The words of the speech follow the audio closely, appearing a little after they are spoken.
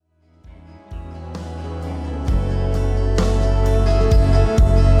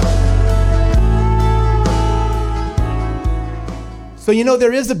So,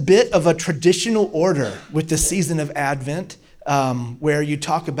 there is a bit of a traditional order with the season of Advent where you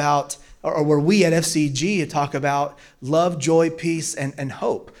talk about, or where we at FCG talk about love, joy, peace, and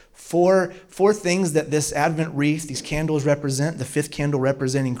hope. Four things that this Advent wreath, these candles represent. The fifth candle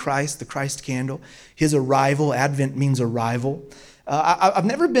representing Christ, the Christ candle. His arrival, Advent means arrival. I've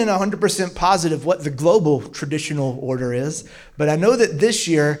never been 100% positive what the global traditional order is, but I know that this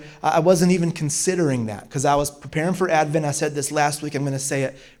year I wasn't even considering that because I was preparing for Advent. I said this last week. I'm going to say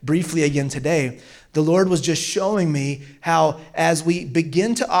it briefly again today. The Lord was just showing me how as we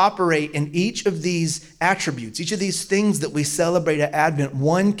begin to operate in each of these attributes, each of these things that we celebrate at Advent,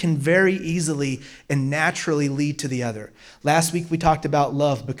 one can very easily and naturally lead to the other. Last week we talked about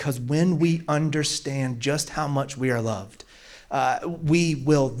love because when we understand just how much we are loved, we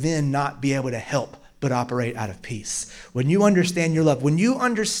will then not be able to help but operate out of peace. When you understand your love, when you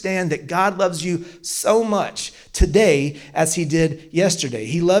understand that God loves you so much today as he did yesterday.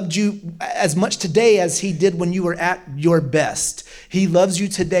 He loved you as much today as he did when you were at your best. He loves you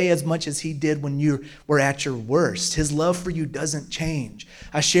today as much as he did when you were at your worst. His love for you doesn't change.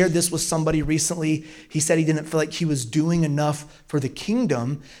 I shared this with somebody recently. He said he didn't feel like he was doing enough for the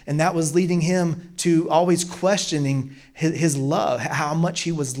kingdom, and that was leading him to always questioning his love, how much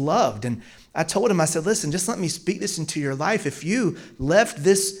he was loved. And I told him, I said, listen, just let me speak this into your life. If you left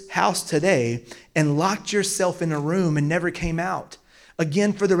this house today and locked yourself in a room and never came out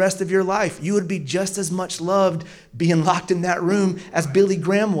again for the rest of your life, you would be just as much loved being locked in that room as Billy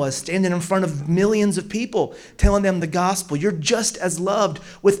Graham was, standing in front of millions of people, telling them the gospel. You're just as loved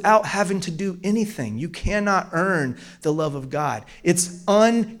without having to do anything. You cannot earn the love of God. It's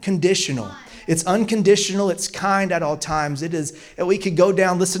unconditional. It's unconditional. It's kind at all times. It is. We could go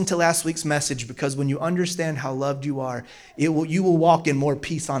down, listen to last week's message, because when you understand how loved you are, you will walk in more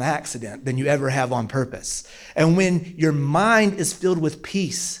peace on accident than you ever have on purpose. And when your mind is filled with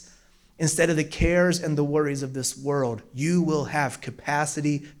peace, instead of the cares and the worries of this world, you will have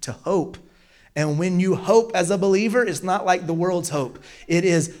capacity to hope. And when you hope as a believer, it's not like the world's hope. It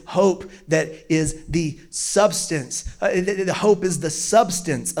is hope that is the substance. The hope is the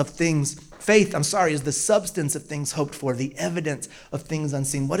substance of things. Faith, is the substance of things hoped for, the evidence of things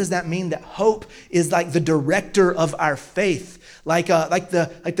unseen. What does that mean? That hope is like the director of our faith. Like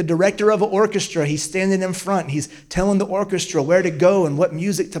the director of an orchestra. He's standing in front. He's telling the orchestra where to go and what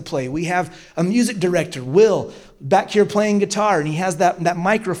music to play. We have a music director, Will, back here playing guitar, and he has that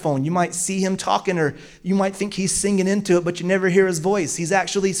microphone. You might see him talking, or you might think he's singing into it, but you never hear his voice. He's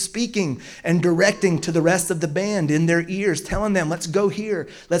actually speaking and directing to the rest of the band in their ears, telling them, let's go here.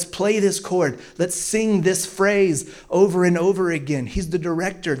 Let's play this chord. Let's sing this phrase over and over again. He's the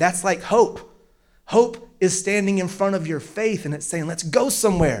director. That's like hope. Hope is standing in front of your faith and it's saying, let's go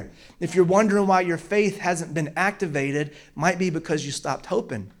somewhere. If you're wondering why your faith hasn't been activated, it might be because you stopped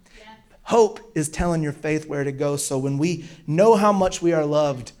hoping. Yeah. Hope is telling your faith where to go. So when we know how much we are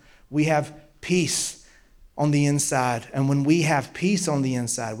loved, we have peace on the inside. And when we have peace on the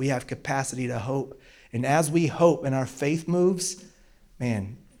inside, we have capacity to hope. And as we hope and our faith moves,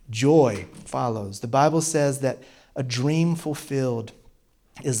 joy follows. The Bible says that a dream fulfilled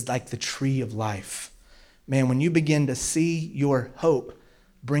is like the tree of life. When you begin to see your hope,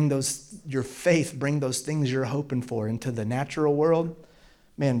 your faith, bring those things you're hoping for into the natural world,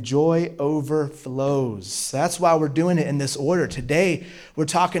 joy overflows. That's why we're doing it in this order. Today, we're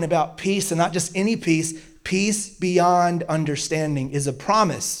talking about peace, and not just any peace. Peace beyond understanding is a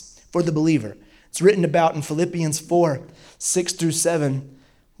promise for the believer. It's written about in Philippians 4, 6 through 7,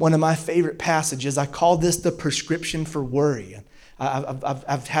 one of my favorite passages. I call this the prescription for worry.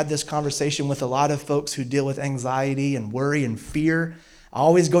 I've had this conversation with a lot of folks who deal with anxiety and worry and fear. I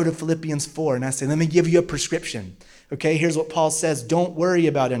always go to Philippians 4 and I say, let me give you a prescription. Okay, here's what Paul says. Don't worry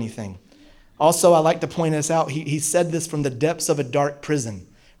about anything. Also, I like to point this out. He said this from the depths of a dark prison,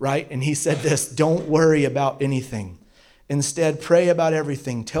 right? And he said this, don't worry about anything. Instead, pray about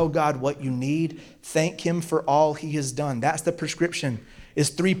everything. Tell God what you need. Thank him for all he has done. That's the prescription. It's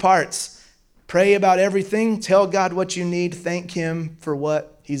 3 parts. Pray about everything. Tell God what you need. Thank him for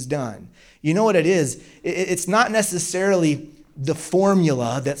what he's done. You know what it is? It's not necessarily the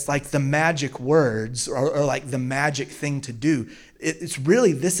formula that's like the magic words or like the magic thing to do. It's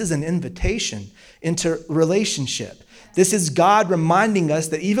really, this is an invitation into relationship. This is God reminding us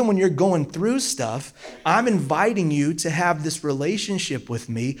that even when you're going through stuff, I'm inviting you to have this relationship with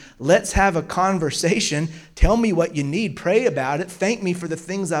me. Let's have a conversation. Tell me what you need. Pray about it. Thank me for the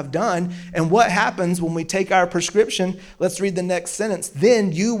things I've done. And what happens when we take our prescription? Let's read the next sentence.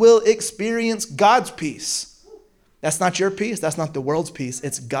 Then you will experience God's peace. That's not your peace. That's not the world's peace.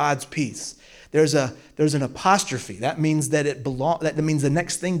 It's God's peace. There's an apostrophe. That means that that means the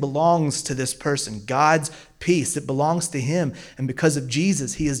next thing belongs to this person. God's peace. It belongs to him. And because of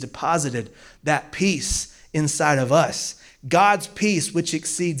Jesus, he has deposited that peace inside of us. God's peace, which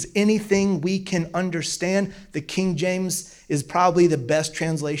exceeds anything we can understand. The King James is probably the best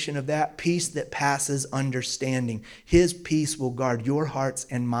translation of that. Peace that passes understanding. His peace will guard your hearts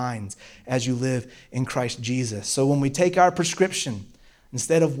and minds as you live in Christ Jesus. So when we take our prescription,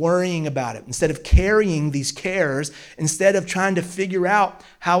 instead of worrying about it, instead of carrying these cares, instead of trying to figure out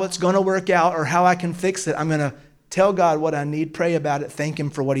how it's going to work out or how I can fix it, I'm going to tell God what I need, pray about it, thank him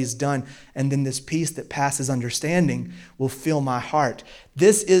for what he's done, and then this peace that passes understanding will fill my heart.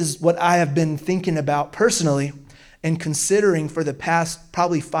 This is what I have been thinking about personally and considering for the past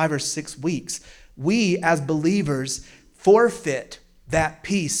probably 5 or 6 weeks. We as believers forfeit that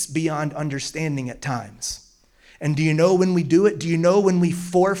peace beyond understanding at times. And do you know when we do it? Do you know when we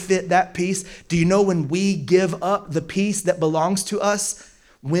forfeit that peace? Do you know when we give up the peace that belongs to us?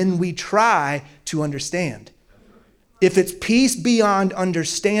 When we try to understand. If it's peace beyond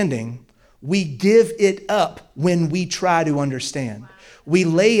understanding, we give it up when we try to understand. We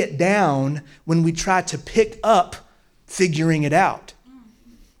lay it down when we try to pick up figuring it out.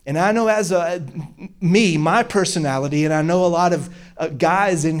 And I know as my personality, and I know a lot of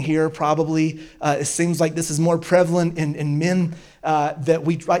guys in here probably, it seems like this is more prevalent in men, that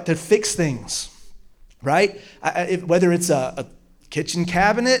we like to fix things, right? Whether it's a kitchen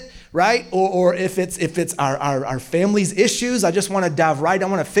cabinet, right? Or if it's our family's issues, I just want to dive right. I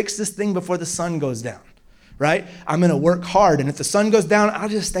want to fix this thing before the sun goes down, right? I'm going to work hard. And if the sun goes down, I'll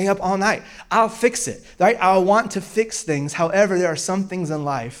just stay up all night. I'll fix it, right? I want to fix things. However, there are some things in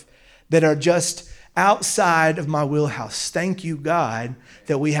life that are just outside of my wheelhouse. Thank you, God,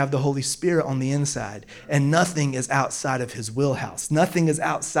 that we have the Holy Spirit on the inside, and nothing is outside of his wheelhouse. Nothing is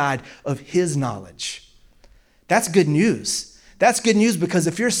outside of his knowledge. That's good news. That's good news, because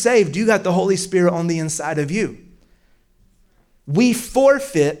if you're saved, you got the Holy Spirit on the inside of you. We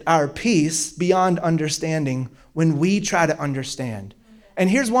forfeit our peace beyond understanding when we try to understand. And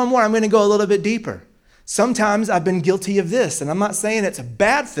here's one more. I'm going to go a little bit deeper. Sometimes I've been guilty of this, and I'm not saying it's a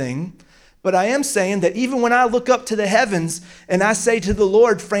bad thing, but I am saying that even when I look up to the heavens and I say to the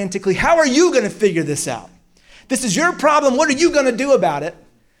Lord frantically, how are you going to figure this out? This is your problem. What are you going to do about it?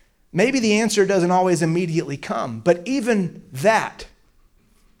 Maybe the answer doesn't always immediately come, but even that,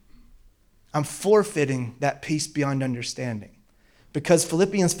 I'm forfeiting that peace beyond understanding. Because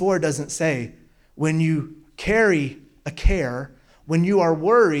Philippians 4 doesn't say, when you carry a care, when you are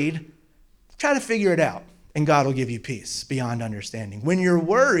worried, try to figure it out, and God will give you peace beyond understanding. When you're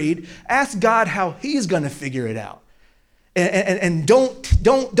worried, ask God how he's going to figure it out. And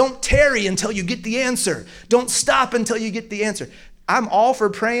don't tarry until you get the answer. Don't stop until you get the answer. I'm all for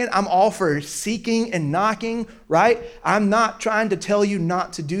praying. I'm all for seeking and knocking, right? I'm not trying to tell you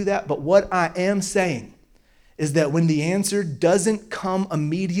not to do that, but what I am saying is that when the answer doesn't come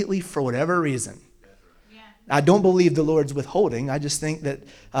immediately for whatever reason, I don't believe the Lord's withholding. I just think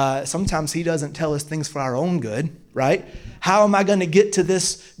that sometimes he doesn't tell us things for our own good, right? How am I going to get to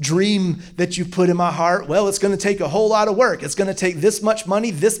this dream that you put in my heart? Well, it's going to take a whole lot of work. It's going to take this much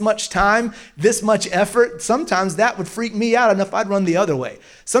money, this much time, this much effort. Sometimes that would freak me out enough I'd run the other way.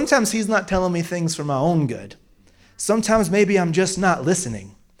 Sometimes he's not telling me things for my own good. Sometimes maybe I'm just not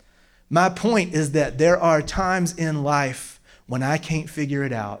listening. My point is that there are times in life when I can't figure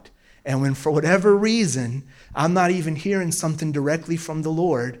it out. And when for whatever reason, I'm not even hearing something directly from the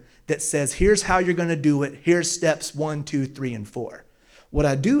Lord that says, here's how you're going to do it. Here's steps 1, 2, 3, and 4. What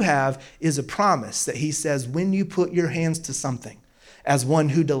I do have is a promise that he says, when you put your hands to something, as one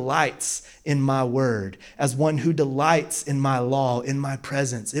who delights in my word, as one who delights in my law, in my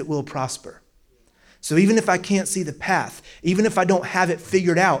presence, it will prosper. So even if I can't see the path, even if I don't have it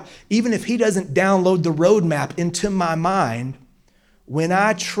figured out, even if he doesn't download the roadmap into my mind, when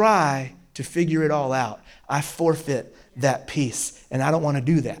I try to figure it all out, I forfeit that peace. And I don't want to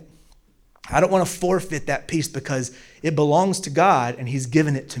do that. I don't want to forfeit that peace because it belongs to God and he's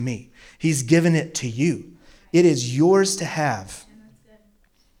given it to me. He's given it to you. It is yours to have.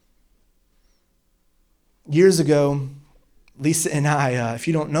 Years ago, Lisa and I, if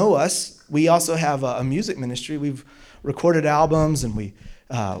you don't know us, we also have a music ministry. We've recorded albums and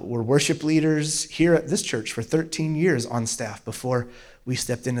we're worship leaders here at this church for 13 years on staff before we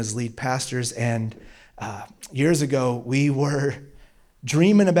stepped in as lead pastors. And years ago, we were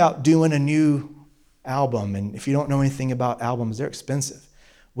dreaming about doing a new album. And if you don't know anything about albums, they're expensive.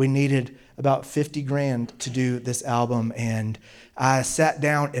 We needed about $50,000 to do this album. And I sat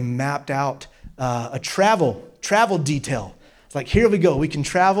down and mapped out a travel travel detail. It's like, here we go. We can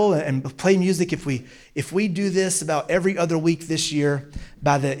travel and play music. If we do this about every other week this year,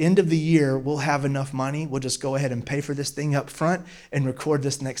 by the end of the year, we'll have enough money. We'll just go ahead and pay for this thing up front and record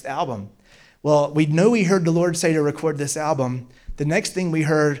this next album. Well, we heard the Lord say to record this album. The next thing we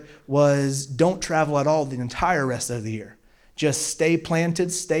heard was don't travel at all the entire rest of the year. Just stay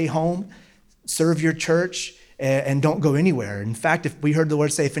planted, stay home, serve your church, and don't go anywhere. In fact, if we heard the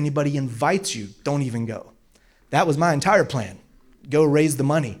Lord say, if anybody invites you, don't even go. That was my entire plan. Go raise the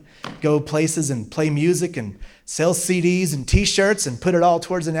money, go places and play music and sell CDs and t-shirts and put it all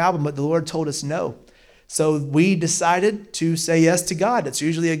towards an album. But the Lord told us no. So we decided to say yes to God. It's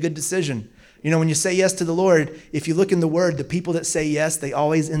usually a good decision. When you say yes to the Lord, if you look in the Word, the people that say yes, they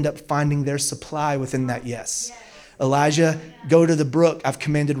always end up finding their supply within that yes. Elijah, go to the brook. I've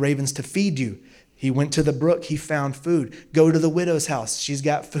commanded ravens to feed you. He went to the brook. He found food. Go to the widow's house. She's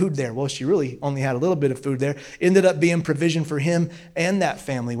got food there. Well, she really only had a little bit of food there. Ended up being provision for him and that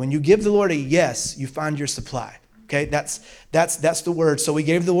family. When you give the Lord a yes, you find your supply. Okay, that's the word. So we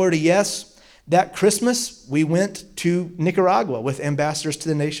gave the Lord a yes. That Christmas, we went to Nicaragua with ambassadors to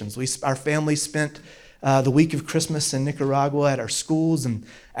the nations. Our family spent the week of Christmas in Nicaragua at our schools and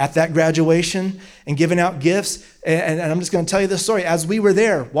at that graduation and giving out gifts. And I'm just going to tell you this story. As we were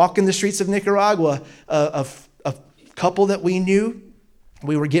there, walking the streets of Nicaragua, a couple that we knew,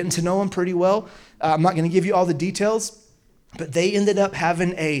 we were getting to know them pretty well. I'm not going to give you all the details, but they ended up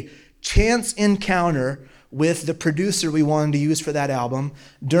having a chance encounter with the producer we wanted to use for that album.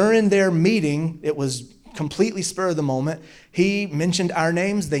 During their meeting, it was completely spur of the moment. He mentioned our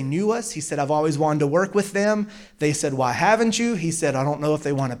names. They knew us. He said, I've always wanted to work with them. They said, why haven't you? He said, I don't know if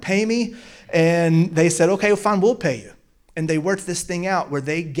they want to pay me. And they said, okay, well, fine, we'll pay you. And they worked this thing out where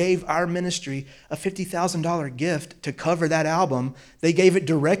they gave our ministry a $50,000 gift to cover that album. They gave it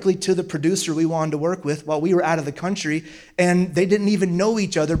directly to the producer we wanted to work with while we were out of the country. And they didn't even know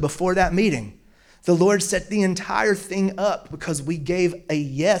each other before that meeting. The Lord set the entire thing up because we gave a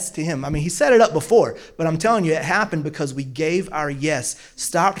yes to him. I mean, he set it up before, but I'm telling you, it happened because we gave our yes,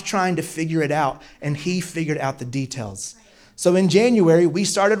 stopped trying to figure it out, and he figured out the details. So in January, we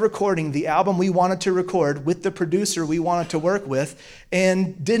started recording the album we wanted to record with the producer we wanted to work with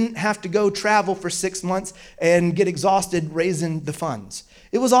and didn't have to go travel for 6 months and get exhausted raising the funds.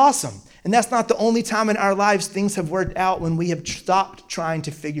 It was awesome. And that's not the only time in our lives things have worked out when we have stopped trying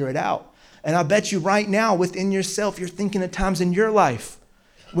to figure it out. And I bet you right now within yourself, you're thinking of times in your life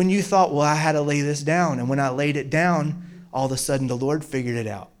when you thought, well, I had to lay this down. And when I laid it down, all of a sudden the Lord figured it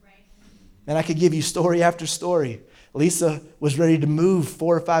out. Right. And I could give you story after story. Lisa was ready to move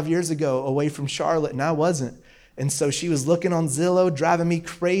 4 or 5 years ago away from Charlotte, and I wasn't. And so she was looking on Zillow, driving me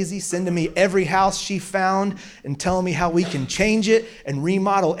crazy, sending me every house she found and telling me how we can change it and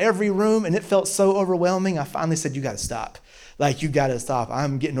remodel every room. And it felt so overwhelming. I finally said, you got to stop. You got to stop.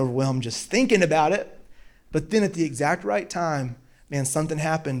 I'm getting overwhelmed just thinking about it. But then at the exact right time, man, something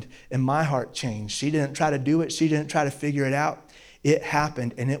happened and my heart changed. She didn't try to do it. She didn't try to figure it out. It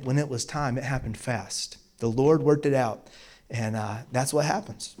happened. And when it was time, it happened fast. The Lord worked it out. And that's what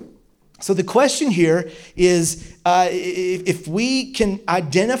happens. So the question here is if we can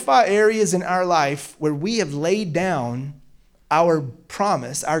identify areas in our life where we have laid down our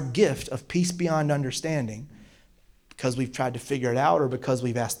promise, our gift of peace beyond understanding, because we've tried to figure it out or because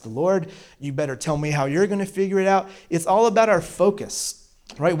we've asked the Lord, you better tell me how you're going to figure it out. It's all about our focus,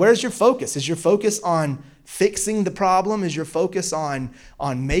 right? Where's your focus? Is your focus on fixing the problem? Is your focus on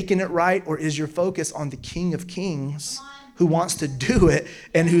making it right? Or is your focus on the King of Kings who wants to do it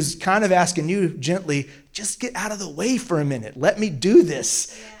and who's kind of asking you gently, just get out of the way for a minute. Let me do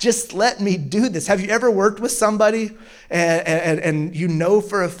this. Just let me do this. Have you ever worked with somebody and you know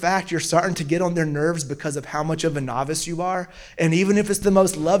for a fact you're starting to get on their nerves because of how much of a novice you are? And even if it's the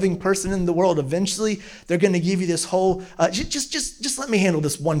most loving person in the world, eventually they're going to give you this whole, just let me handle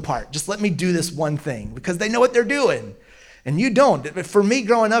this one part. Just let me do this one thing because they know what they're doing. And you don't. For me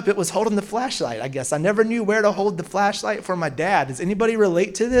growing up, it was holding the flashlight, I guess. I never knew where to hold the flashlight for my dad. Does anybody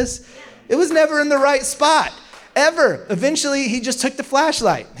relate to this? It was never in the right spot, ever. Eventually, he just took the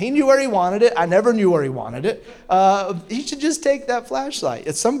flashlight. He knew where he wanted it. I never knew where he wanted it. He should just take that flashlight.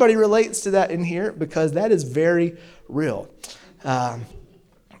 If somebody relates to that in here, because that is very real.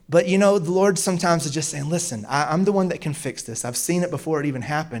 But the Lord sometimes is just saying, listen, I'm the one that can fix this. I've seen it before it even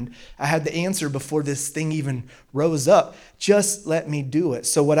happened. I had the answer before this thing even rose up. Just let me do it.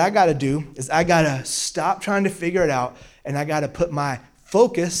 So what I got to do is I got to stop trying to figure it out, and I got to put my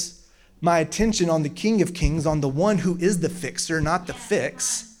focus, my attention on the King of Kings, on the one who is the fixer, not the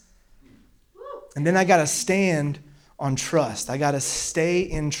fix. And then I got to stand on trust. I got to stay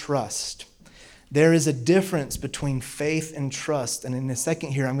in trust. There is a difference between faith and trust. And in a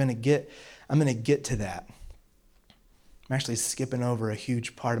second here, I'm going to get to that. I'm actually skipping over a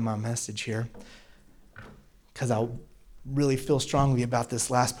huge part of my message here because I really feel strongly about this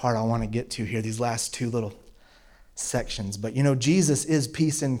last part I want to get to here, these last two little sections. But Jesus is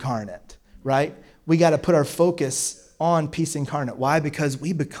peace incarnate, right? We got to put our focus on peace incarnate. Why? Because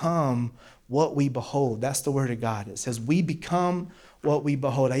we become what we behold. That's the word of God. It says we become what we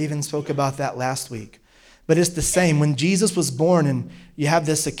behold. I even spoke about that last week. But it's the same. When Jesus was born, and you have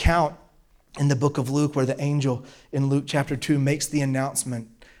this account in the book of Luke where the angel in Luke chapter 2 makes the announcement,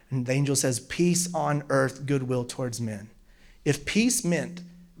 and the angel says, peace on earth, goodwill towards men. If peace meant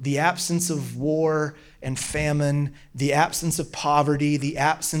the absence of war and famine, the absence of poverty, the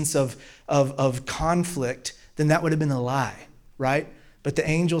absence of conflict, then that would have been a lie, right? But the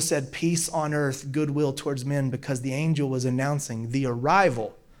angel said, peace on earth, goodwill towards men, because the angel was announcing the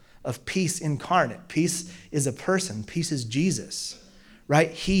arrival of peace incarnate. Peace is a person. Peace is Jesus,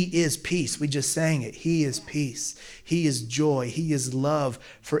 right? He is peace. We just sang it. He is peace. He is joy. He is love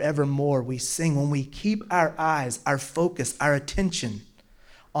forevermore. We sing when we keep our eyes, our focus, our attention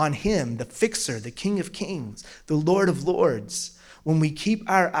on him, the fixer, the King of Kings, the Lord of Lords. When we keep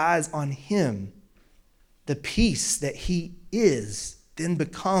our eyes on him, the peace that he is then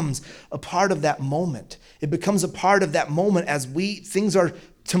becomes a part of that moment. It becomes a part of that moment as things are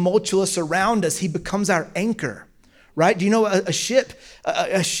tumultuous around us. He becomes our anchor, right? Do you know a ship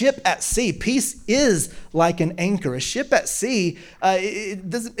at sea? Peace is like an anchor. A ship at sea,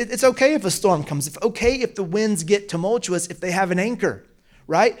 it's okay if a storm comes. It's okay if the winds get tumultuous if they have an anchor,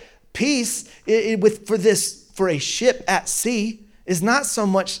 right? Peace for a ship at sea is not so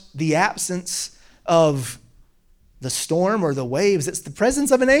much the absence of the storm or the waves. It's the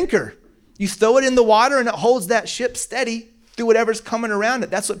presence of an anchor. You throw it in the water and it holds that ship steady through whatever's coming around it.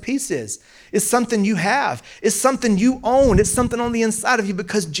 That's what peace is. It's something you have. It's something you own. It's something on the inside of you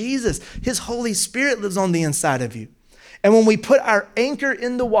because Jesus, his Holy Spirit lives on the inside of you. And when we put our anchor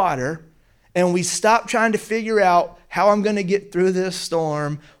in the water and we stop trying to figure out how I'm going to get through this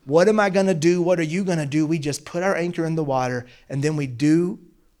storm, what am I going to do? What are you going to do? We just put our anchor in the water and then we do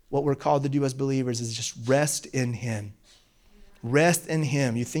what we're called to do as believers is just rest in him. Rest in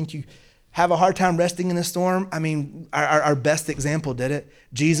him. You think you have a hard time resting in a storm? I mean, our best example did it.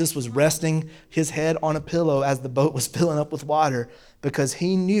 Jesus was resting his head on a pillow as the boat was filling up with water because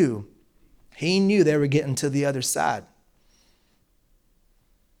he knew they were getting to the other side.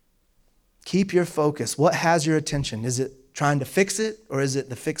 Keep your focus. What has your attention? Is it trying to fix it or is it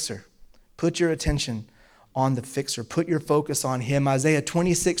the fixer? Put your attention on the fixer. Put your focus on him. Isaiah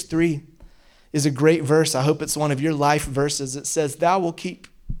 26:3 is a great verse. I hope it's one of your life verses. It says, Thou will keep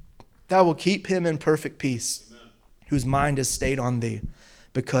him in perfect peace, Amen, whose mind is stayed on thee,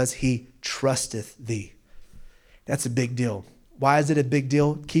 because he trusteth thee. That's a big deal. Why is it a big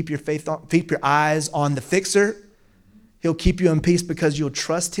deal? Keep your eyes on the fixer. He'll keep you in peace because you'll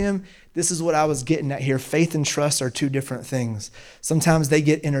trust him. This is what I was getting at here. Faith and trust are two different things. Sometimes they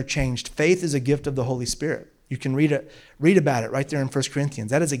get interchanged. Faith is a gift of the Holy Spirit. You can read about it right there in 1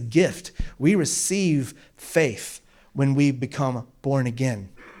 Corinthians. That is a gift. We receive faith when we become born again.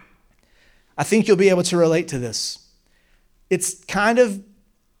 I think you'll be able to relate to this. This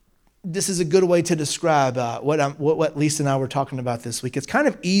is a good way to describe what Lisa and I were talking about this week. It's kind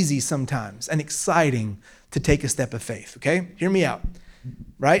of easy sometimes and exciting to take a step of faith, okay? Hear me out,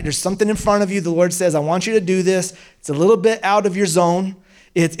 right? There's something in front of you. The Lord says, I want you to do this. It's a little bit out of your zone.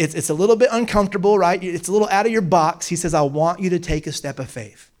 It's a little bit uncomfortable, right? It's a little out of your box. He says, I want you to take a step of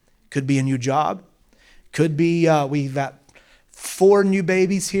faith. Could be a new job. Could be, we've got 4 new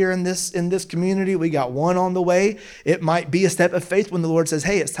babies here in this community. We got 1 on the way. It might be a step of faith when the Lord says,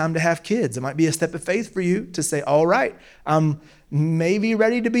 hey, it's time to have kids. It might be a step of faith for you to say, all right, I'm maybe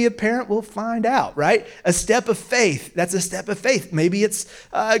ready to be a parent. We'll find out, right? A step of faith. That's a step of faith. Maybe it's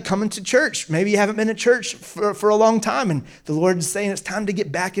coming to church. Maybe you haven't been in church for a long time and the Lord is saying it's time to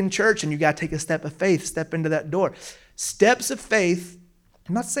get back in church and you got to take a step of faith, step into that door. Steps of faith,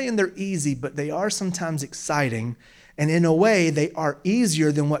 I'm not saying they're easy, but they are sometimes exciting. And in a way, they are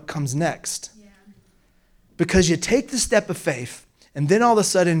easier than what comes next. Yeah. Because you take the step of faith, and then all of a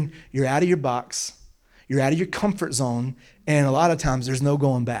sudden, you're out of your box, you're out of your comfort zone, and a lot of times, there's no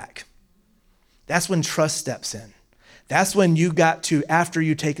going back. That's when trust steps in. That's when you got to, after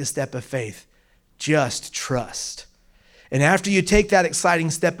you take a step of faith, just trust. And after you take that exciting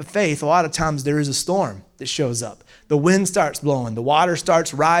step of faith, a lot of times, there is a storm that shows up. The wind starts blowing, the water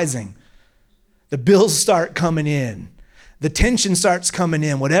starts rising. The bills start coming in. The tension starts coming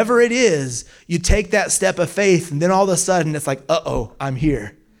in. Whatever it is, you take that step of faith and then all of a sudden it's like, I'm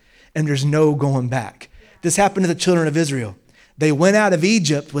here. and there's no going back. This happened to the children of Israel. They went out of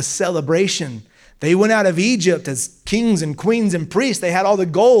Egypt with celebration. They went out of Egypt as kings and queens and priests. They had all the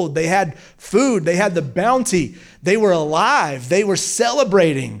gold. They had food. They had the bounty. They were alive. They were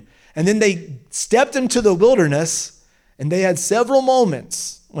celebrating. And then they stepped into the wilderness, and they had several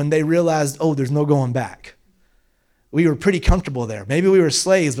moments when they realized, oh, there's no going back. We were pretty comfortable there. Maybe we were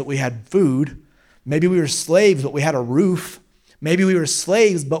slaves, but we had food. Maybe we were slaves, but we had a roof. Maybe we were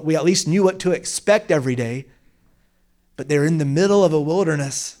slaves, but we at least knew what to expect every day. But they're in the middle of a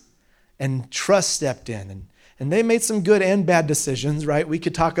wilderness, and trust stepped in. And they made some good and bad decisions, right? We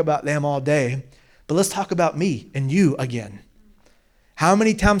could talk about them all day. But let's talk about me and you again. How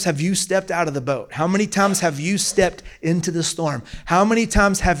many times have you stepped out of the boat? How many times have you stepped into the storm? How many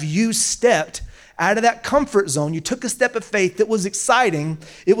times have you stepped out of that comfort zone? You took a step of faith that was exciting,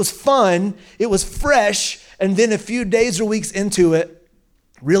 it was fun, it was fresh, and then a few days or weeks into it,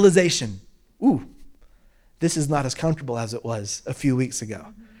 realization, ooh, this is not as comfortable as it was a few weeks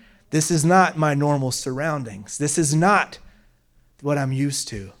ago. This is not my normal surroundings. This is not what I'm used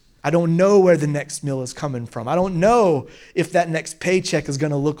to. I don't know where the next meal is coming from. I don't know if that next paycheck is going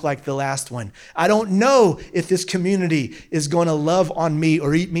to look like the last one. I don't know if this community is going to love on me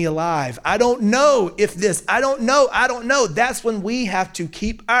or eat me alive. I don't know if this, I don't know. That's when we have to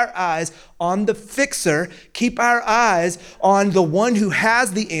keep our eyes on the fixer, keep our eyes on the one who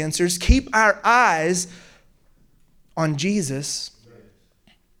has the answers, keep our eyes on Jesus,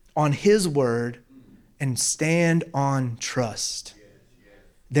 on his word, and stand on trust.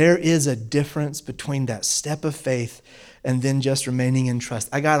 There is a difference between that step of faith and then just remaining in trust.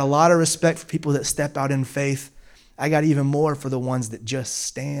 I got a lot of respect for people that step out in faith. I got even more for the ones that just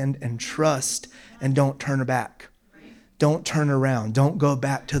stand and trust and don't turn back. Don't turn around. Don't go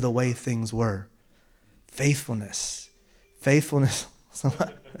back to the way things were. Faithfulness.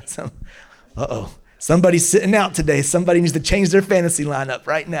 Somebody's sitting out today. Somebody needs to change their fantasy lineup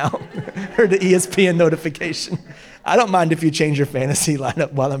right now. Heard the ESPN notification. I don't mind if you change your fantasy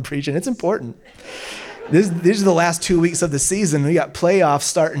lineup while I'm preaching. It's important. These are the last 2 weeks of the season. We got playoffs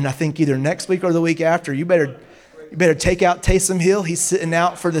starting, I think, either next week or the week after. You better take out Taysom Hill. He's sitting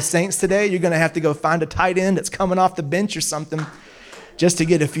out for the Saints today. You're going to have to go find a tight end that's coming off the bench or something just to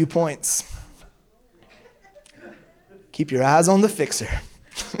get a few points. Keep your eyes on the fixer.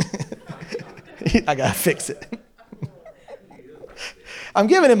 I got to fix it. I'm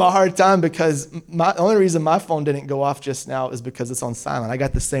giving him a hard time because the only reason my phone didn't go off just now is because it's on silent. I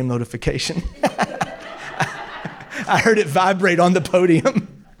got the same notification. I heard it vibrate on the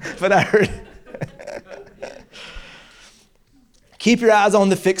podium, but I heard it. Keep your eyes on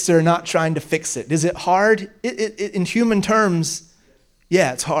the fixer, not trying to fix it. Is it hard? In human terms,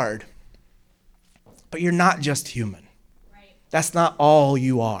 yeah, it's hard. But you're not just human. That's not all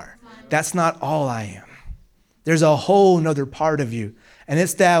you are. That's not all I am. There's a whole nother part of you. And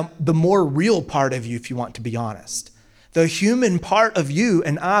it's the more real part of you, if you want to be honest. The human part of you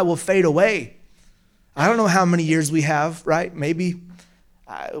and I will fade away. I don't know how many years we have, right? Maybe,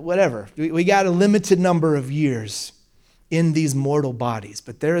 whatever. We got a limited number of years in these mortal bodies.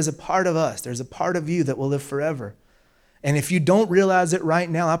 But there is a part of us, there's a part of you that will live forever. And if you don't realize it right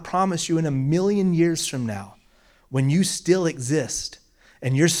now, I promise you in 1,000,000 years from now, when you still exist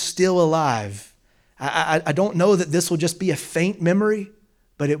and you're still alive, I don't know that this will just be a faint memory,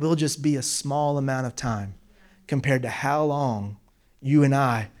 but it will just be a small amount of time compared to how long you and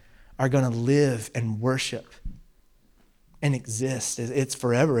I are going to live and worship and exist. It's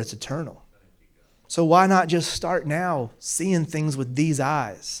forever. It's eternal. So why not just start now seeing things with these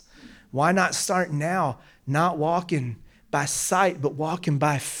eyes? Why not start now not walking by sight, but walking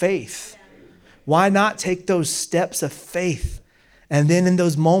by faith? Why not take those steps of faith? And then in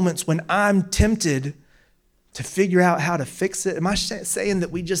those moments when I'm tempted to figure out how to fix it, am I saying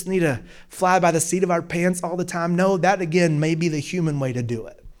that we just need to fly by the seat of our pants all the time? No, that again may be the human way to do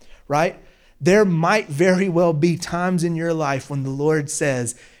it, right? There might very well be times in your life when the Lord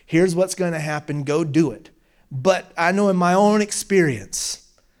says, here's what's going to happen, go do it. But I know in my own experience,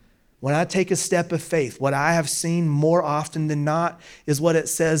 when I take a step of faith, what I have seen more often than not is what it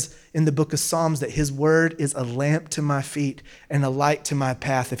says in the book of Psalms, that his word is a lamp to my feet and a light to my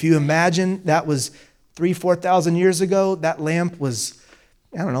path. If you imagine that was 3,000-4,000 years ago, that lamp was,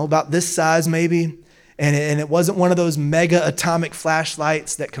 I don't know, about this size maybe. And it wasn't one of those mega atomic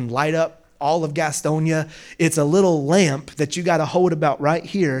flashlights that can light up all of Gastonia. It's a little lamp that you got to hold about right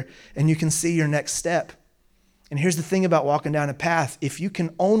here and you can see your next step. And here's the thing about walking down a path. If you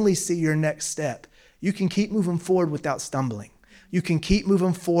can only see your next step, you can keep moving forward without stumbling. You can keep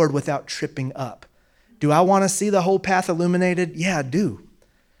moving forward without tripping up. Do I want to see the whole path illuminated? Yeah, I do.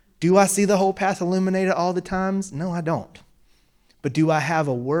 Do I see the whole path illuminated all the times? No, I don't. But do I have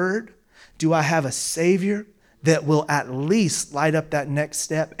a word? Do I have a Savior that will at least light up that next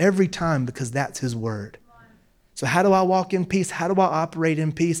step every time, because that's his word? So how do I walk in peace? How do I operate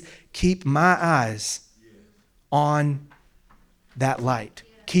in peace? Keep my eyes on that light.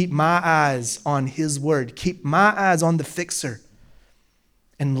 Keep my eyes on his word. Keep my eyes on the fixer.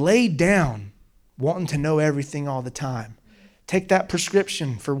 And lay down wanting to know everything all the time. Take that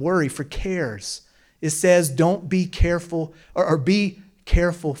prescription for worry, for cares. It says, don't be careful, or be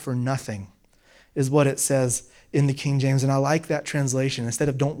careful for nothing, is what it says in the King James. And I like that translation. Instead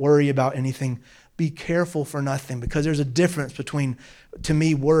of don't worry about anything, be careful for nothing, because there's a difference between, to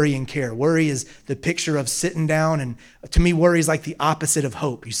me, worry and care. Worry is the picture of sitting down, and to me, worry is like the opposite of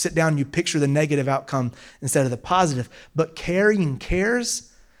hope. You sit down and you picture the negative outcome instead of the positive. But carrying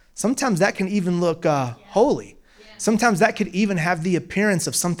cares, sometimes that can even look holy. Sometimes that could even have the appearance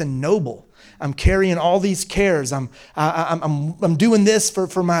of something noble. I'm carrying all these cares. I'm doing this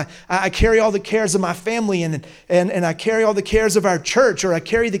for my, I carry all the cares of my family, and I carry all the cares of our church, or I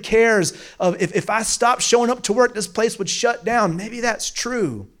carry the cares of if I stopped showing up to work, this place would shut down. Maybe that's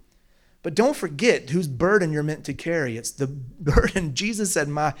true. But don't forget whose burden you're meant to carry. It's the burden. Jesus said,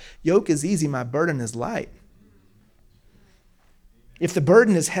 my yoke is easy, my burden is light. If the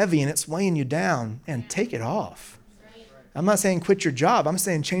burden is heavy and it's weighing you down, and take it off. I'm not saying quit your job. I'm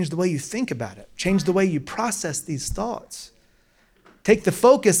saying change the way you think about it. Change the way you process these thoughts. Take the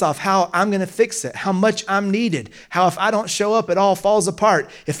focus off how I'm going to fix it, how much I'm needed, how if I don't show up, it all falls apart.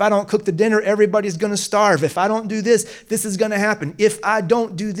 If I don't cook the dinner, everybody's going to starve. If I don't do this, this is going to happen. If I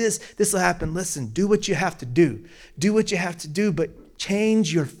don't do this, this will happen. Listen, do what you have to do. Do what you have to do, but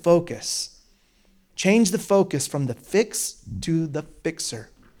change your focus. Change the focus from the fix to the fixer,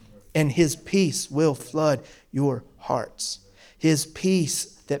 and his peace will flood your hearts. His peace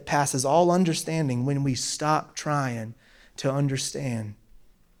that passes all understanding, when we stop trying to understand,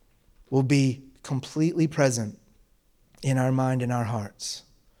 will be completely present in our mind and our hearts.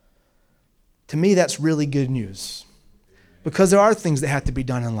 To me, that's really good news, because there are things that have to be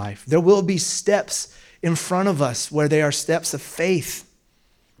done in life. There will be steps in front of us where they are steps of faith.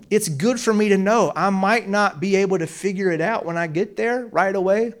 It's good for me to know I might not be able to figure it out when I get there right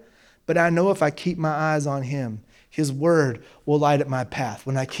away, but I know if I keep my eyes on him, his word will light up my path.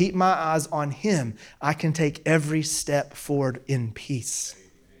 When I keep my eyes on him, I can take every step forward in peace.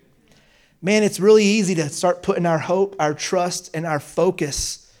 Man, it's really easy to start putting our hope, our trust, and our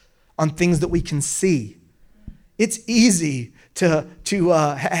focus on things that we can see. It's easy to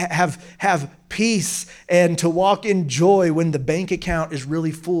have peace and to walk in joy when the bank account is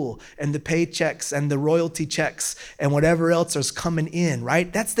really full, and the paychecks and the royalty checks and whatever else is coming in,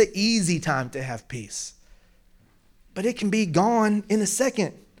 right? That's the easy time to have peace. But it can be gone in a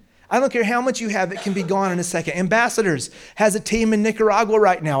second. I don't care how much you have, it can be gone in a second. Ambassadors has a team in Nicaragua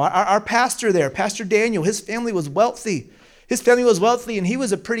right now. Our pastor there, Pastor Daniel, his family was wealthy. His family was wealthy, and he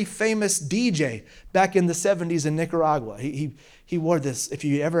was a pretty famous DJ back in the 70s in Nicaragua. He wore this. If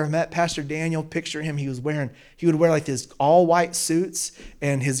you ever met Pastor Daniel, picture him. He would wear like this all white suits,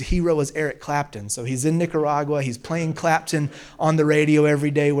 and his hero was Eric Clapton. So he's in Nicaragua. He's playing Clapton on the radio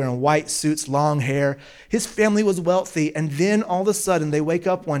every day, wearing white suits, long hair. His family was wealthy, and then all of a sudden they wake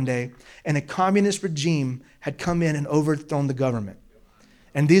up one day, and a communist regime had come in and overthrown the government.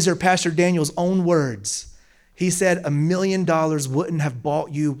 And these are Pastor Daniel's own words. He said $1 million wouldn't have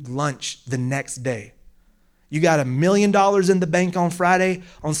bought you lunch the next day. You got $1 million in the bank on Friday.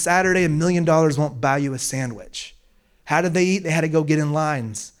 On Saturday, $1 million won't buy you a sandwich. How did they eat? They had to go get in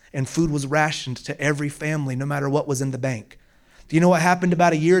lines, and food was rationed to every family, no matter what was in the bank. Do you know what happened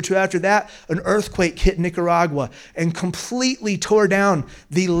about a year or two after that? An earthquake hit Nicaragua and completely tore down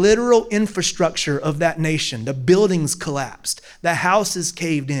the literal infrastructure of that nation. The buildings collapsed. The houses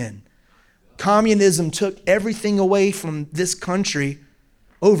caved in. Communism took everything away from this country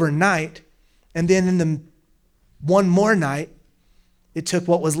overnight, and then in the one more night, it took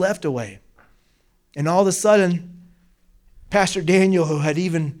what was left away. And all of a sudden, Pastor Daniel, who had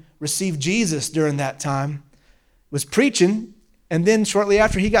even received Jesus during that time, was preaching, and then shortly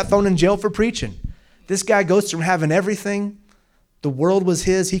after, he got thrown in jail for preaching. This guy goes from having everything, the world was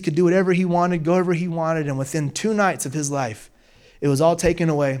his, he could do whatever he wanted, go wherever he wanted, and within 2 nights of his life, it was all taken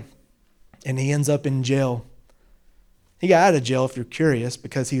away, and he ends up in jail. He got out of jail, if you're curious,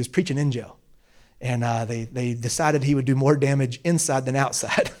 because he was preaching in jail. And they decided he would do more damage inside than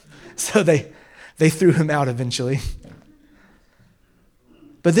outside. So they threw him out eventually.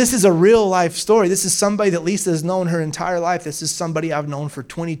 But this is a real life story. This is somebody that Lisa has known her entire life. This is somebody I've known for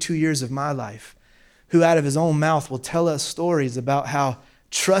 22 years of my life, who out of his own mouth will tell us stories about how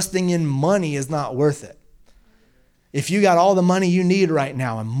trusting in money is not worth it. If you got all the money you need right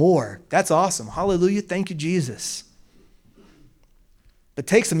now and more, that's awesome. Hallelujah. Thank you, Jesus. But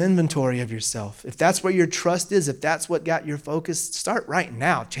take some inventory of yourself. If that's where your trust is, if that's what got your focus, start right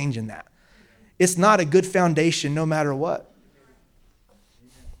now changing that. It's not a good foundation no matter what.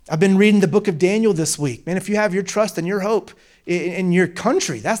 I've been reading the book of Daniel this week. Man, if you have your trust and your hope in your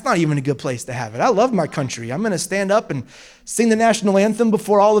country, that's not even a good place to have it. I love my country. I'm going to stand up and sing the national anthem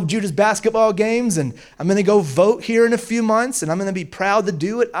before all of Judah's basketball games, and I'm going to go vote here in a few months, and I'm going to be proud to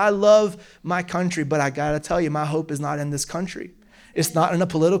do it. I love my country, but I got to tell you, my hope is not in this country. It's not in a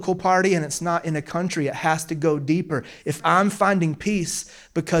political party, and it's not in a country. It has to go deeper. If I'm finding peace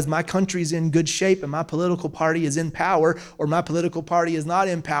because my country's in good shape and my political party is in power, or my political party is not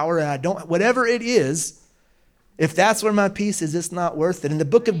in power, and I don't, whatever it is, if that's where my peace is, it's not worth it. In the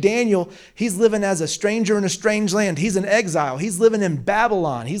book of Daniel, he's living as a stranger in a strange land. He's in exile. He's living in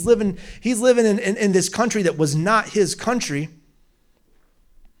Babylon. He's living in this country that was not his country.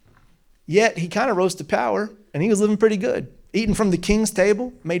 Yet he kind of rose to power, and he was living pretty good. Eating from the king's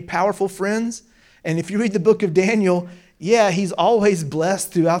table, made powerful friends. And if you read the book of Daniel, yeah, he's always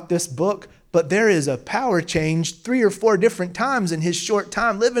blessed throughout this book, but there is a power change 3 or 4 different times in his short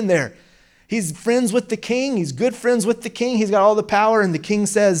time living there. He's friends with the king. He's good friends with the king. He's got all the power. And the king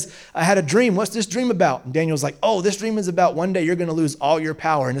says, I had a dream. What's this dream about? And Daniel's like, oh, this dream is about one day you're going to lose all your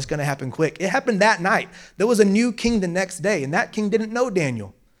power and it's going to happen quick. It happened that night. There was a new king the next day, and that king didn't know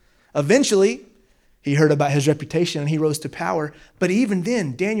Daniel. Eventually, he heard about his reputation and he rose to power. But even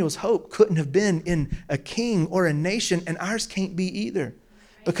then, Daniel's hope couldn't have been in a king or a nation, and ours can't be either,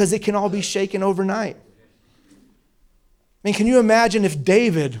 because it can all be shaken overnight. I mean, can you imagine if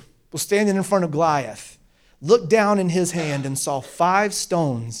David was standing in front of Goliath, looked down in his hand and saw 5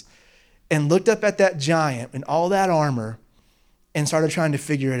 stones, and looked up at that giant and all that armor and started trying to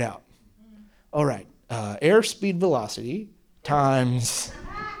figure it out? All right, airspeed velocity times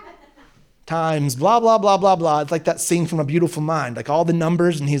blah, blah, blah, blah, blah. It's like that scene from A Beautiful Mind, like all the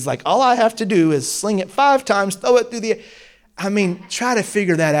numbers, and he's like, all I have to do is sling it 5 times, throw it through the air. I mean, try to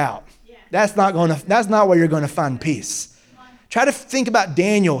figure that out. That's not where you're going to find peace. Try to think about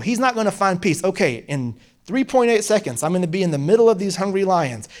Daniel. He's not going to find peace. Okay, in 3.8 seconds, I'm going to be in the middle of these hungry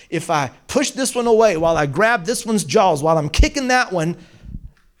lions. If I push this one away while I grab this one's jaws, while I'm kicking that one,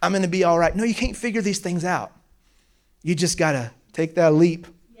 I'm going to be all right. No, you can't figure these things out. You just got to take that leap.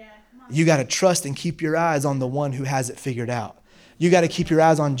 You got to trust and keep your eyes on the one who has it figured out. You got to keep your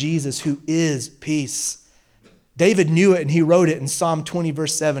eyes on Jesus, who is peace. David knew it, and he wrote it in Psalm 20,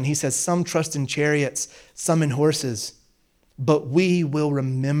 verse 7. He says, some trust in chariots, some in horses, but we will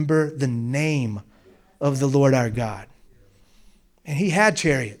remember the name of the Lord our God. And he had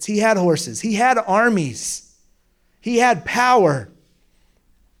chariots, he had horses, he had armies, he had power.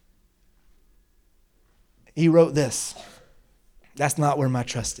 He wrote this: that's not where my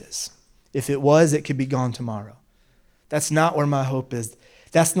trust is. If it was, it could be gone tomorrow. That's not where my hope is.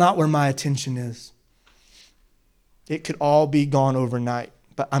 That's not where my attention is. It could all be gone overnight,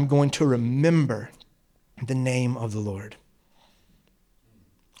 but I'm going to remember the name of the Lord.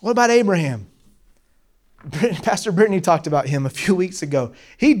 What about Abraham? Pastor Brittany talked about him a few weeks ago.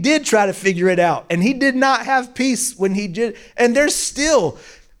 He did try to figure it out, and he did not have peace when he did. And there's still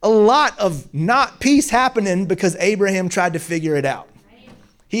a lot of not peace happening because Abraham tried to figure it out.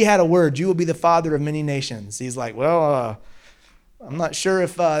 He had a word, you will be the father of many nations. He's like, well, I'm not sure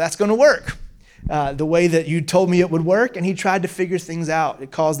if that's going to work the way that you told me it would work. And he tried to figure things out. It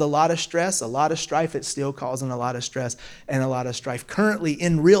caused a lot of stress, a lot of strife. It's still causing a lot of stress and a lot of strife. Currently,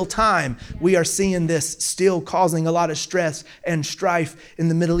 in real time, we are seeing this still causing a lot of stress and strife in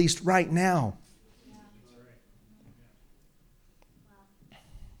the Middle East right now.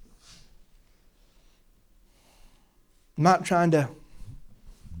 I'm not trying to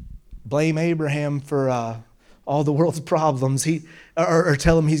blame Abraham for all the world's problems. Or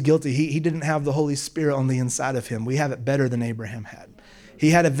tell him he's guilty. He didn't have the Holy Spirit on the inside of him. We have it better than Abraham had. He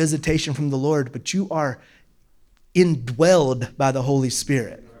had a visitation from the Lord, but you are indwelled by the Holy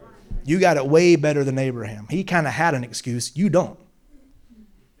Spirit. You got it way better than Abraham. He kind of had an excuse. You don't.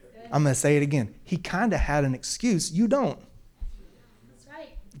 I'm going to say it again. He kind of had an excuse. You don't.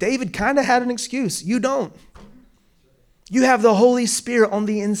 David kind of had an excuse. You don't. You have the Holy Spirit on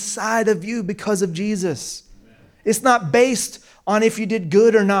the inside of you because of Jesus. It's not based on if you did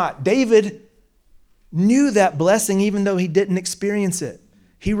good or not. David knew that blessing even though he didn't experience it.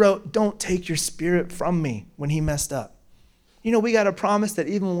 He wrote, don't take your spirit from me when he messed up. You know, we got a promise that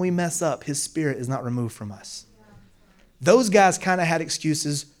even when we mess up, his spirit is not removed from us. Those guys kind of had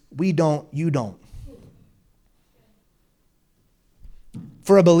excuses. We don't, you don't.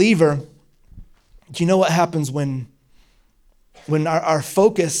 For a believer, do you know what happens when our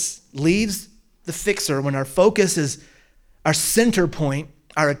focus leaves the fixer, when our focus is our center point,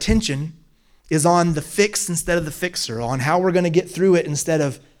 our attention is on the fix instead of the fixer, on how we're going to get through it instead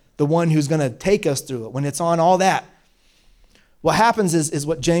of the one who's going to take us through it, when it's on all that, what happens is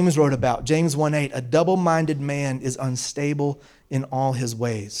what James wrote about. James 1:8, a double-minded man is unstable in all his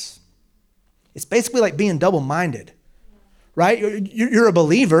ways. It's basically like being double-minded, right? You're a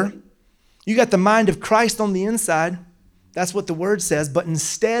believer. You got the mind of Christ on the inside. That's what the word says. But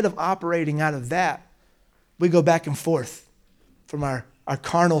instead of operating out of that, we go back and forth from our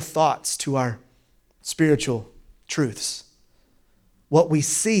carnal thoughts to our spiritual truths. What we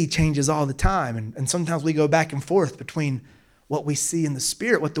see changes all the time. And sometimes we go back and forth between what we see in the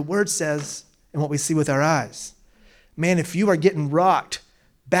spirit, what the word says, and what we see with our eyes. Man, if you are getting rocked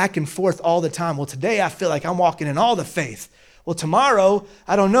back and forth all the time, well, today I feel like I'm walking in all the faith. Well, tomorrow,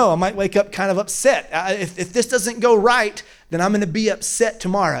 I don't know, I might wake up kind of upset. If this doesn't go right, then I'm going to be upset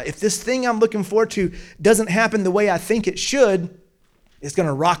tomorrow. If this thing I'm looking forward to doesn't happen the way I think it should, it's going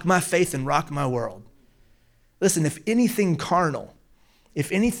to rock my faith and rock my world. Listen, if anything carnal,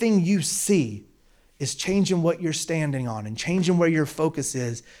 if anything you see is changing what you're standing on and changing where your focus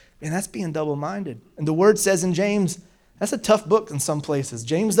is, man, that's being double-minded. And the word says in James, that's a tough book in some places.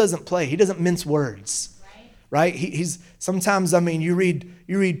 James doesn't play. He doesn't mince words, right? He's sometimes, you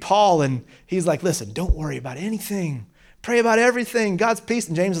read Paul and he's like, listen, don't worry about anything. Pray about everything. God's peace.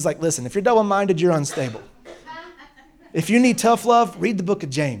 And James is like, listen, if you're double-minded, you're unstable. If you need tough love, read the book of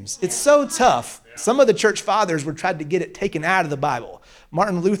James. It's so tough. Some of the church fathers were tried to get it taken out of the Bible.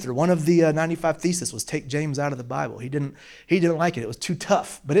 Martin Luther, one of the 95 Theses was take James out of the Bible. He didn't like it. It was too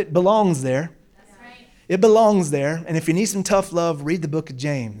tough, but it belongs there. That's right. It belongs there. And if you need some tough love, read the book of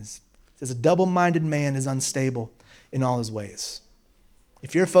James. It says a double-minded man is unstable in all his ways.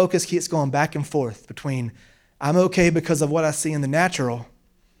 If your focus keeps going back and forth between I'm okay because of what I see in the natural,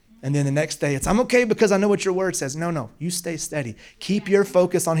 and then the next day it's I'm okay because I know what your word says. No, you stay steady. Keep your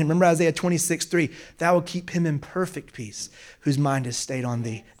focus on him. Remember Isaiah 26:3, thou will keep him in perfect peace, whose mind is stayed on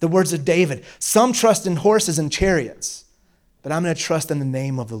thee. The words of David, some trust in horses and chariots, but I'm going to trust in the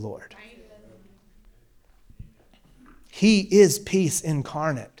name of the Lord. He is peace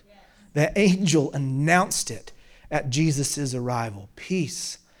incarnate. The angel announced it at Jesus' arrival.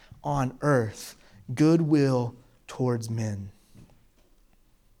 Peace on earth, goodwill towards men.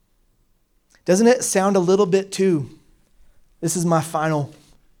 Doesn't it sound a little bit too, this is my final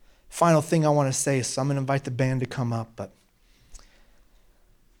thing I want to say, so I'm going to invite the band to come up, but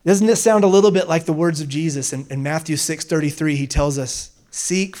doesn't it sound a little bit like the words of Jesus in Matthew 6:33? He tells us,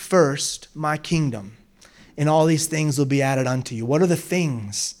 seek first my kingdom, and all these things will be added unto you. What are the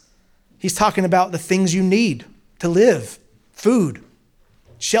things? He's talking about the things you need to live: food,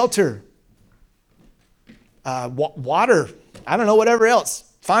 shelter, water, I don't know, whatever else,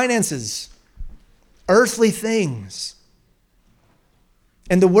 finances, earthly things.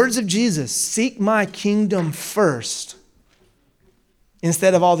 And the words of Jesus, seek my kingdom first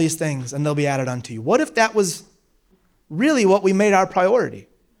instead of all these things, and they'll be added unto you. What if that was really what we made our priority?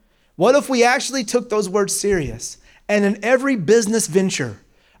 What if we actually took those words serious? And in every business venture,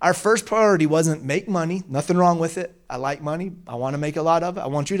 our first priority wasn't make money, nothing wrong with it. I like money. I want to make a lot of it. I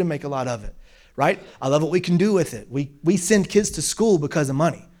want you to make a lot of it, right? I love what we can do with it. We send kids to school because of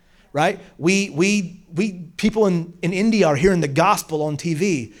money, right? We people in India are hearing the gospel on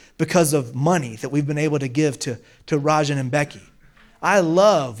TV because of money that we've been able to give to Rajan and Becky. I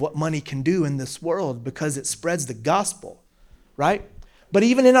love what money can do in this world because it spreads the gospel, right? But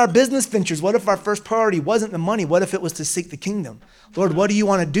even in our business ventures, what if our first priority wasn't the money? What if it was to seek the kingdom? Lord, what do you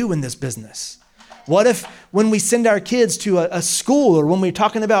want to do in this business? What if when we send our kids to a school, or when we're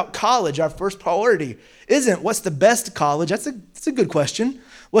talking about college, our first priority isn't what's the best college? That's a good question.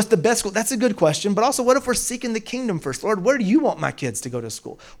 What's the best school? That's a good question. But also, what if we're seeking the kingdom first? Lord, where do you want my kids to go to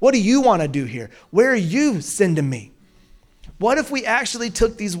school? What do you want to do here? Where are you sending me? What if we actually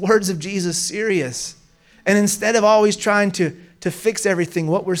took these words of Jesus serious, and instead of always trying to fix everything,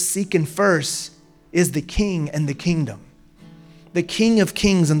 what we're seeking first is the King and the kingdom, the King of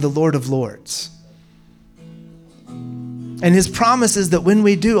kings and the Lord of lords. And his promise is that when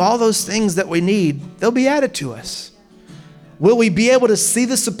we do all those things that we need, they'll be added to us. Will we be able to see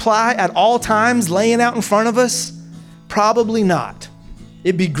the supply at all times laying out in front of us? Probably not.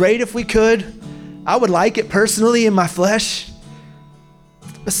 It'd be great if we could. I would like it personally in my flesh.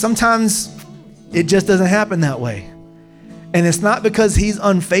 But sometimes it just doesn't happen that way. And it's not because he's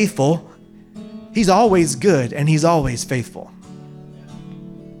unfaithful. He's always good and he's always faithful.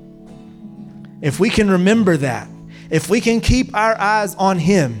 If we can remember that, If we can keep our eyes on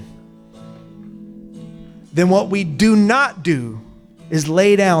him, then what we do not do is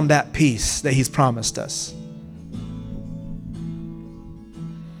lay down that peace that he's promised us.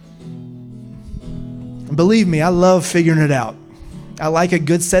 And believe me, I love figuring it out. I like a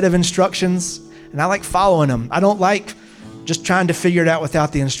good set of instructions, and I like following them. I don't like just trying to figure it out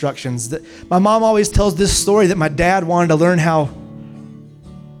without the instructions. My mom always tells this story that my dad wanted to learn how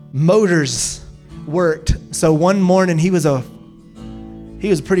motors worked. So one morning, he was a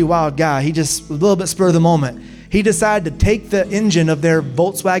pretty wild guy. He just, a little bit spur of the moment, he decided to take the engine of their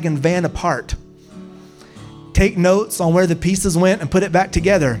Volkswagen van apart, take notes on where the pieces went, and put it back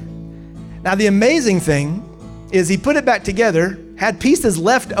together. Now, the amazing thing is he put it back together, had pieces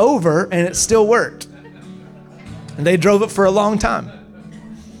left over, and it still worked. And they drove it for a long time.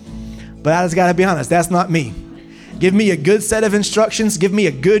 But I just got to be honest, that's not me. Give me a good set of instructions, give me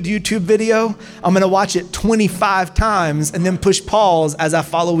a good YouTube video. I'm going to watch it 25 times and then push pause as I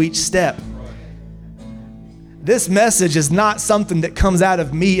follow each step. This message is not something that comes out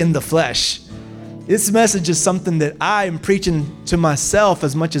of me in the flesh. This message is something that I am preaching to myself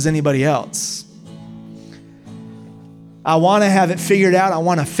as much as anybody else. I want to have it figured out. I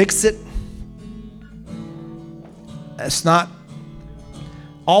want to fix it. That's not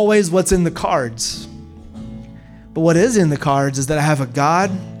always what's in the cards. But what is in the cards is that I have a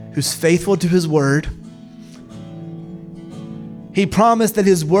God who's faithful to his word. He promised that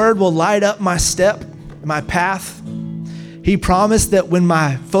his word will light up my step, my path. He promised that when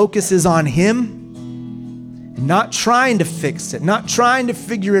my focus is on him, not trying to fix it, not trying to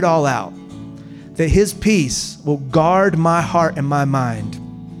figure it all out, that his peace will guard my heart and my mind.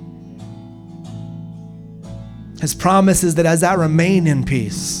 His promise is that as I remain in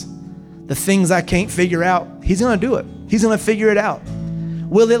peace, the things I can't figure out, he's going to do it. He's going to figure it out.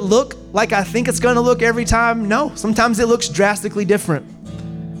 Will it look like I think it's going to look every time? No. Sometimes it looks drastically different.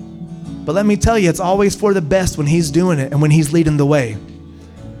 But let me tell you, it's always for the best when he's doing it and when he's leading the way.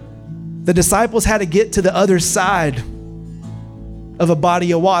 The disciples had to get to the other side of a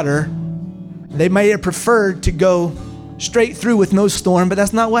body of water. They may have preferred to go straight through with no storm, but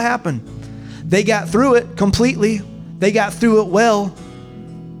that's not what happened. They got through it completely. They got through it well.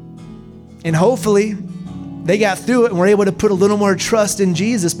 And hopefully they got through it and were able to put a little more trust in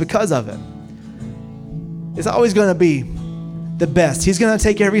Jesus because of it. It's always going to be the best. He's going to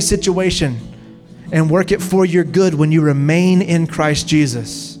take every situation and work it for your good when you remain in Christ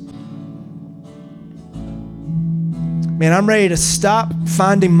Jesus. Man, I'm ready to stop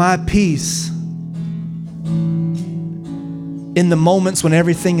finding my peace in the moments when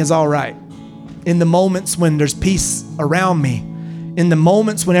everything is all right, in the moments when there's peace around me, in the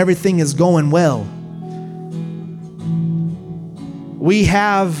moments when everything is going well. We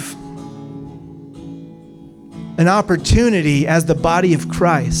have an opportunity as the body of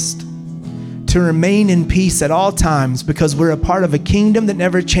Christ to remain in peace at all times because we're a part of a kingdom that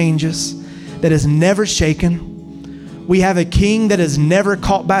never changes, that is never shaken. We have a king that is never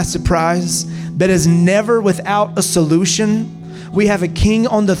caught by surprise, that is never without a solution. We have a king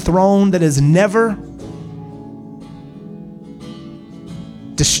on the throne that is never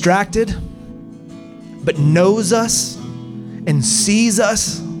distracted, but knows us and sees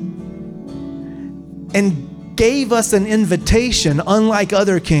us and gave us an invitation, unlike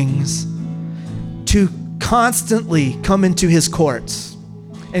other kings, to constantly come into his courts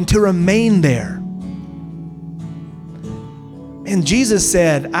and to remain there. And Jesus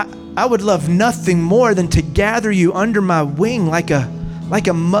said, I would love nothing more than to gather you under my wing like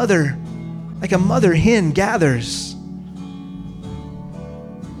a mother hen gathers.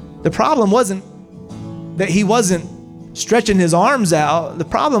 The problem wasn't that he wasn't stretching his arms out. The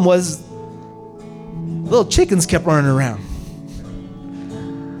problem was little chickens kept running around.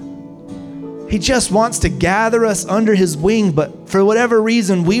 He just wants to gather us under his wing, but for whatever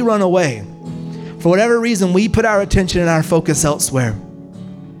reason, we run away. For whatever reason, we put our attention and our focus elsewhere.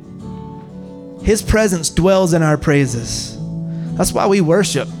 His presence dwells in our praises. That's why we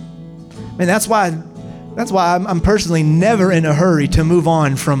worship. And that's why I'm personally never in a hurry to move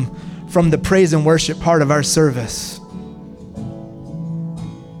on from the praise and worship part of our service.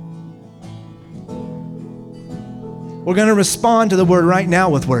 We're going to respond to the word right now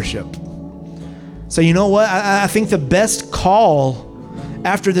with worship. So you know what? I think the best call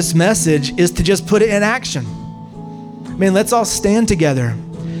after this message is to just put it in action. Man, let's all stand together.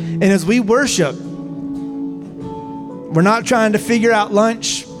 And as we worship, we're not trying to figure out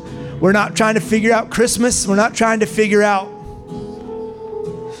lunch. We're not trying to figure out Christmas. We're not trying to figure out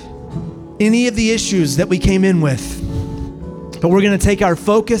any of the issues that we came in with. But we're going to take our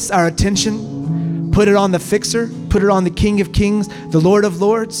focus, our attention. Put it on the fixer. Put it on the King of Kings, the Lord of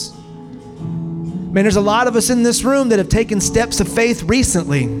Lords. Man, there's a lot of us in this room that have taken steps of faith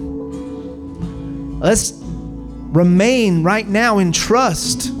recently. Let's remain right now in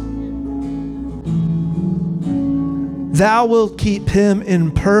trust. Thou wilt keep him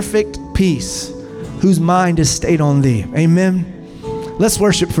in perfect peace, whose mind is stayed on thee. Amen. Let's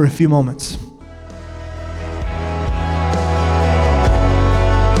worship for a few moments.